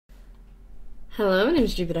Hello, my name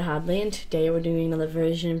is Jupi Hadley, and today we're doing another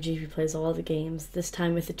version of Jupi Plays All the Games, this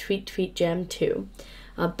time with the TweetTweetJam 2.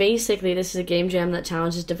 Basically, this is a game jam that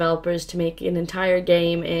challenges developers to make an entire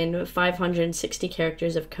game in 560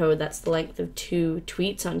 characters of code. That's the length of 2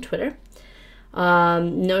 tweets on Twitter.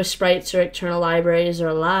 No sprites or external libraries are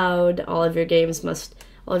allowed. All of your game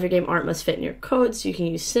art must fit in your code, so you can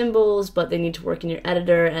use symbols, but they need to work in your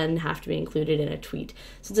editor and have to be included in a tweet.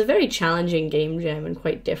 So it's a very challenging game jam and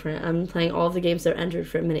quite different. I'm playing all of the games that are entered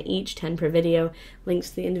for a minute each, 10 per video.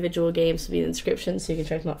 Links to the individual games will be in the description so you can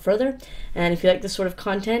check them out further. And if you like this sort of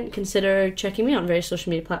content, consider checking me out on various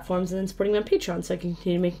social media platforms and then supporting me on Patreon so I can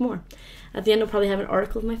continue to make more. At the end, I'll probably have an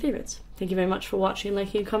article of my favorites. Thank you very much for watching,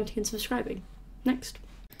 liking, commenting, and subscribing. Next.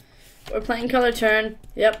 We're playing color turn.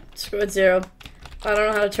 Yep, scored 0. I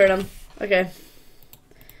don't know how to turn them. Okay.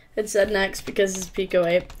 It said next because it's Pico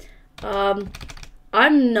 8.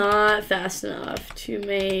 I'm not fast enough to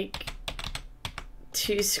make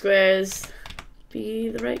 2 squares be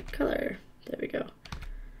the right color. There we go.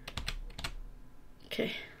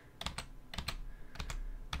 Okay.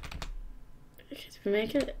 Okay, did we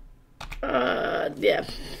make it? Yeah.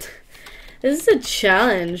 This is a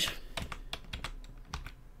challenge.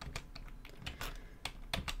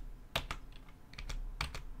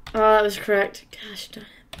 Oh, that was correct. Gosh darn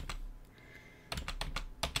it.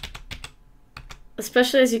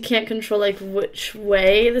 Especially as you can't control, like, which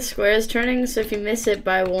way the square is turning, so if you miss it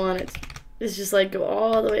by 1, it's just, like, go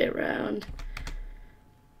all the way around.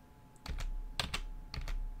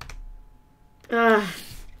 Ah.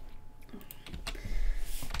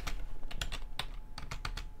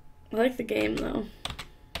 I like the game, though.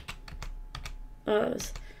 Oh,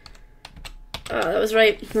 that was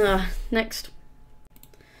right. Next.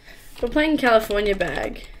 We're playing California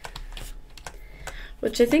Bag,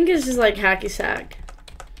 which I think is just like hacky sack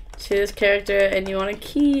to this character, and you want to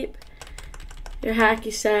keep your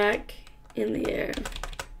hacky sack in the air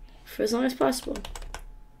for as long as possible.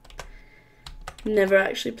 Never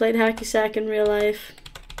actually played hacky sack in real life.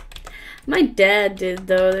 My dad did,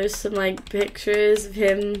 though. There's some like pictures of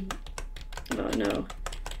him. Oh no.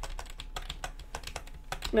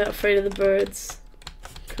 Not afraid of the birds.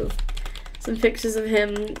 Cool. Some pictures of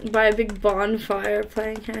him by a big bonfire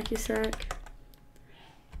playing hacky sack.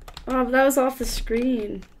 Oh, but that was off the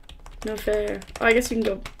screen. No fair. Oh, I guess you can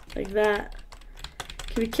go like that.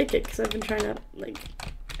 Can we kick it? Because I've been trying to, like,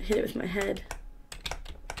 hit it with my head.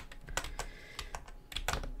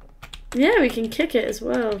 Yeah, we can kick it as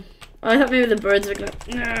well. Oh, I thought maybe the birds were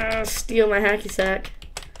gonna steal my hacky sack.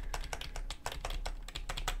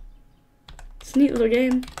 It's a neat little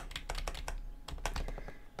game.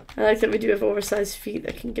 I like that we do have oversized feet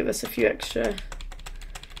that can give us a few extra,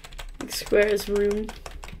 like, squares room.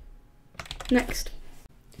 Next.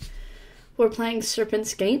 We're playing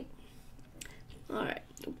Serpent's Gate. Alright.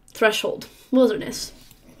 Threshold. Wilderness.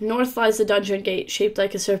 North lies the dungeon gate, shaped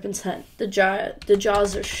like a serpent's head. The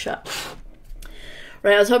jaws are shut.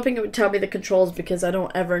 Right, I was hoping it would tell me the controls because I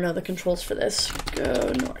don't ever know the controls for this.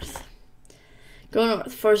 Go north. Go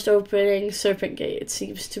north. First opening, Serpent Gate. It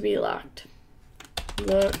seems to be locked.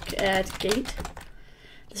 Look at gate.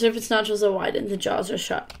 The serpent's nostrils are widened. The jaws are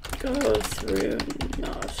shut. Go through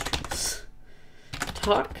nostrils.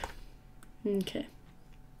 Talk. Okay.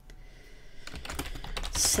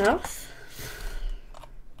 South.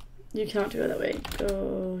 You cannot go that way.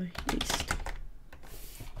 Go east.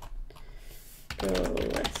 Go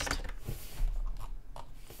west.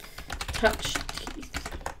 Touch teeth.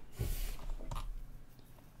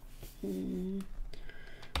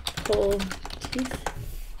 Pull teeth.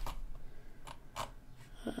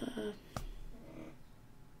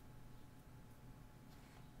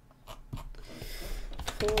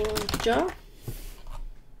 Pull jaw.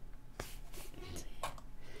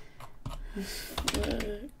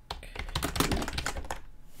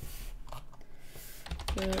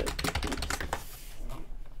 Look.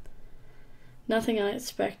 Nothing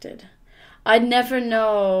unexpected. I'd never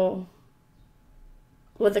know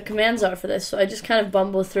what the commands are for this, so I just kind of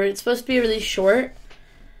bumble through it. It's supposed to be really short.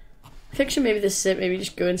 Picture maybe this is it, maybe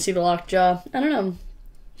just go and see the lockjaw. I don't know.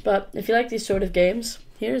 But if you like these sort of games,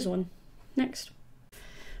 here's one. Next.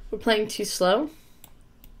 We're playing too slow.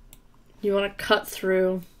 You want to cut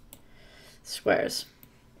through squares.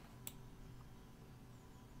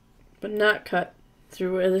 But not cut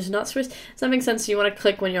through where there's not squares. Does that make sense? You want to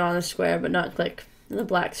click when you're on the square, but not click in the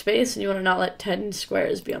black space, and you want to not let 10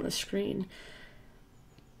 squares be on the screen.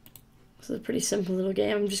 This is a pretty simple little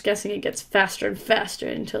game. I'm just guessing it gets faster and faster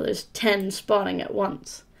until there's 10 spawning at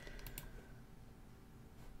once.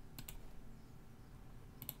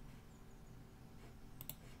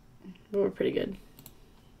 but we're pretty good.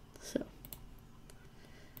 So,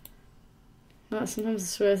 Oh, sometimes I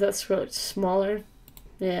swear that scroll looks smaller.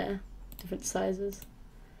 Yeah, different sizes.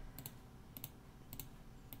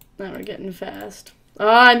 Now we're getting fast. Oh,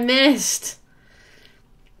 I missed!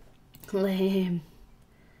 Lame.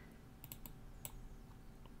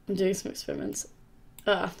 I'm doing some experiments.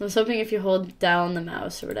 I was hoping if you hold down the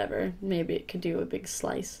mouse or whatever, maybe it could do a big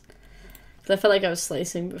slice. Because I felt like I was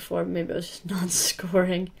slicing before, maybe I was just not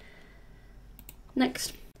scoring.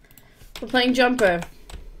 Next. We're playing Jumper.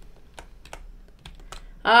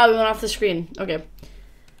 Ah, we went off the screen. Okay.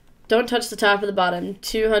 Don't touch the top or the bottom.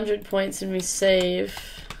 200 points and we save.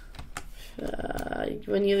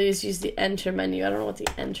 When you lose, use the enter menu. I don't know what the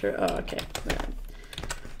enter... Oh, okay.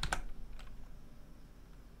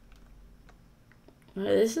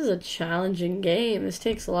 This is a challenging game. This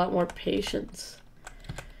takes a lot more patience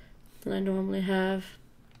than I normally have.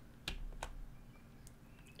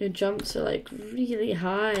 Your jumps are like really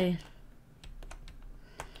high.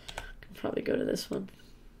 Can probably go to this one.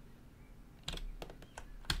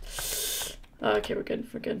 Okay, we're good.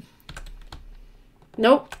 We're good.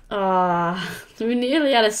 Nope. We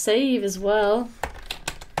nearly had a save as well.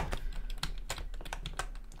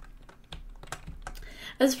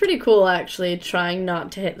 That's pretty cool, actually, trying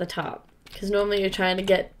not to hit the top. Because normally you're trying to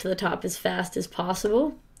get to the top as fast as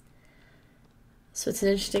possible. So it's an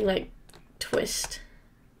interesting, like, twist.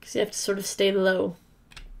 Because you have to sort of stay low.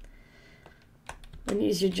 And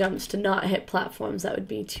use your jumps to not hit platforms that would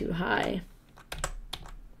be too high.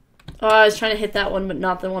 Oh, I was trying to hit that one, but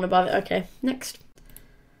not the one above it. Okay, next.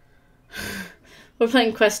 We're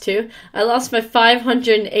playing Quest 2. I lost my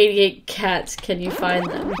 588 cats. Can you find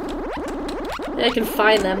them? I can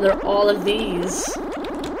find them. They're all of these.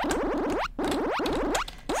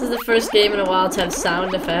 This is the first game in a while to have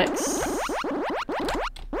sound effects.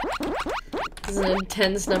 This is an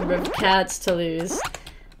intense number of cats to lose.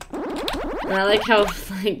 And I like how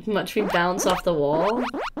like much we bounce off the wall.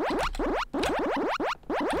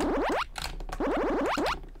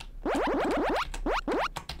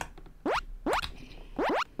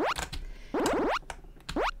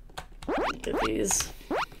 Look at these.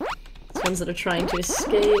 Ones that are trying to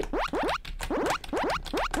escape.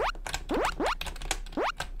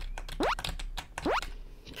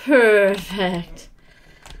 Perfect.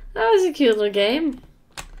 That was a cute little game.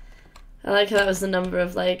 I like how that was the number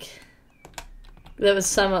of, like... That was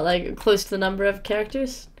somewhat, like, close to the number of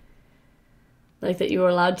characters. Like, that you were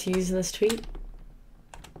allowed to use in this tweet.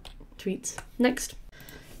 Tweets. Next.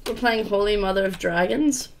 We're playing Holy Mother of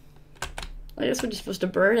Dragons. I guess we're just supposed to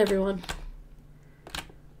burn everyone.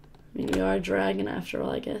 I mean, you are a dragon after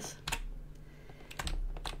all, I guess.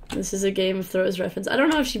 This is a Game of Thrones reference. I don't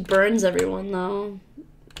know if she burns everyone, though.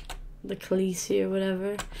 The Khaleesi or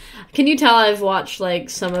whatever. Can you tell I've watched, like,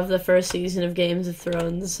 some of the first season of Games of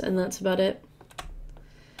Thrones, and that's about it?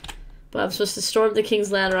 But I'm supposed to storm the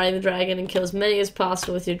king's land, riding the dragon, and kill as many as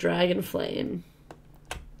possible with your dragon flame.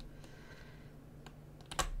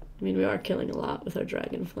 I mean, we are killing a lot with our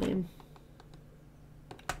dragon flame.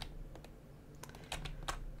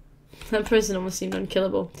 That person almost seemed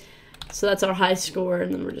unkillable. So that's our high score,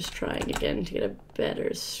 and then we're just trying again to get a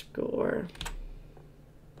better score.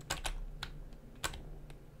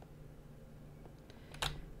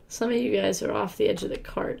 Some of you guys are off the edge of the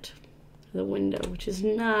cart, the window, which is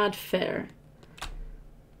not fair.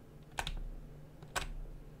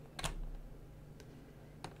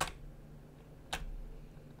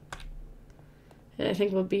 And I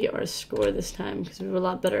think we'll beat our score this time because we were a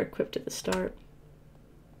lot better equipped at the start.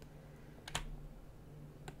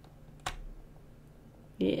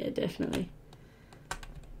 Yeah, definitely.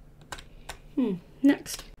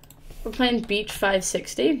 Next. We're playing Beach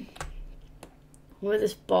 560. With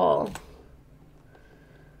this ball.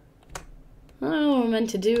 I don't know what we're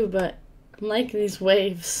meant to do, but I'm liking these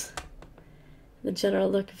waves. The general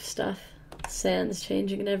look of stuff. The sand's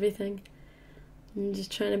changing and everything. I'm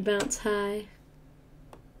just trying to bounce high.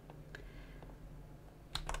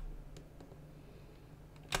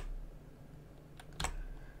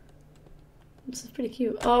 This is pretty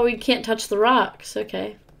cute. Oh, we can't touch the rocks.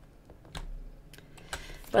 Okay.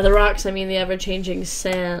 By the rocks, I mean the ever-changing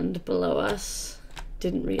sand below us.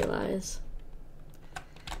 Didn't realize.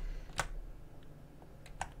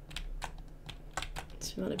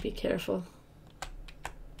 So you want to be careful.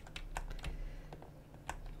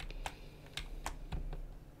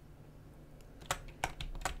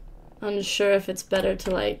 Unsure if it's better to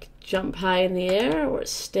like jump high in the air or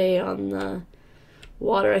stay on the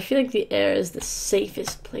water. I feel like the air is the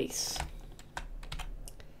safest place.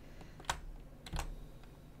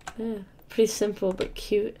 Yeah, pretty simple but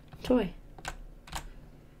cute toy.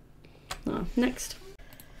 Oh, next.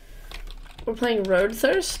 We're playing Road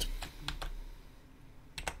Thirst.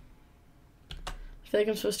 feel like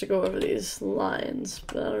I'm supposed to go over these lines,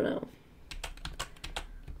 but I don't know.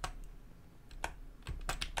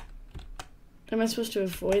 Am I supposed to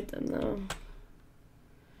avoid them, though?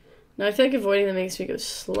 No, I feel like avoiding them makes me go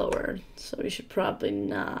slower, so we should probably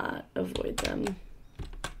not avoid them.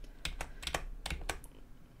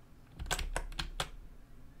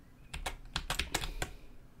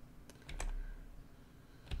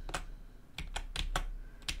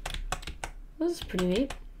 This is pretty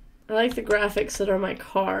neat. I like the graphics that are my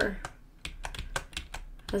car,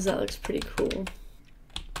 as that looks pretty cool.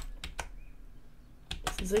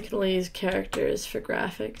 Since I can only use characters for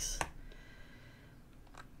graphics,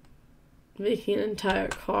 making an entire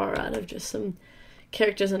car out of just some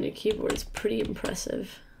characters on your keyboard is pretty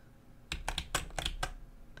impressive.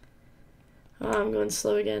 Oh, I'm going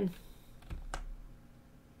slow again.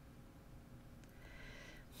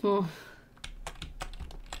 Oh.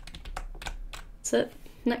 That's it.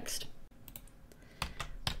 Next.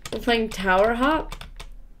 We're playing Tower Hop,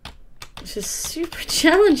 which is super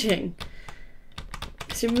challenging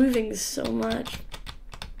because you're moving so much.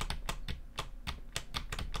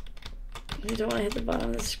 You don't want to hit the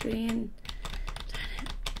bottom of the screen. Darn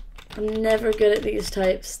it. I'm never good at these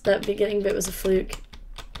types. That beginning bit was a fluke.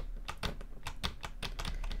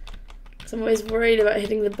 Because I'm always worried about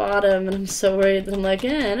hitting the bottom, and I'm so worried that I'm like,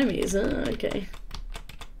 enemies, okay.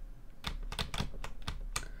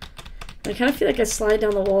 I kind of feel like I slide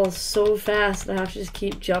down the wall so fast that I have to just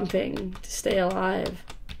keep jumping to stay alive.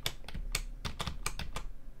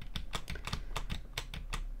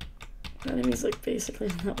 The enemy's like basically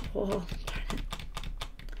on that wall. Darn it.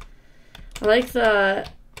 I like the,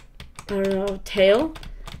 I don't know, tail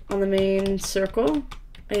on the main circle.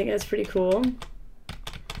 I think that's pretty cool.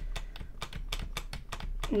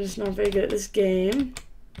 I'm just not very good at this game.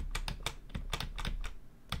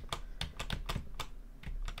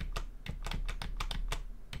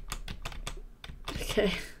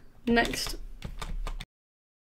 Okay, next.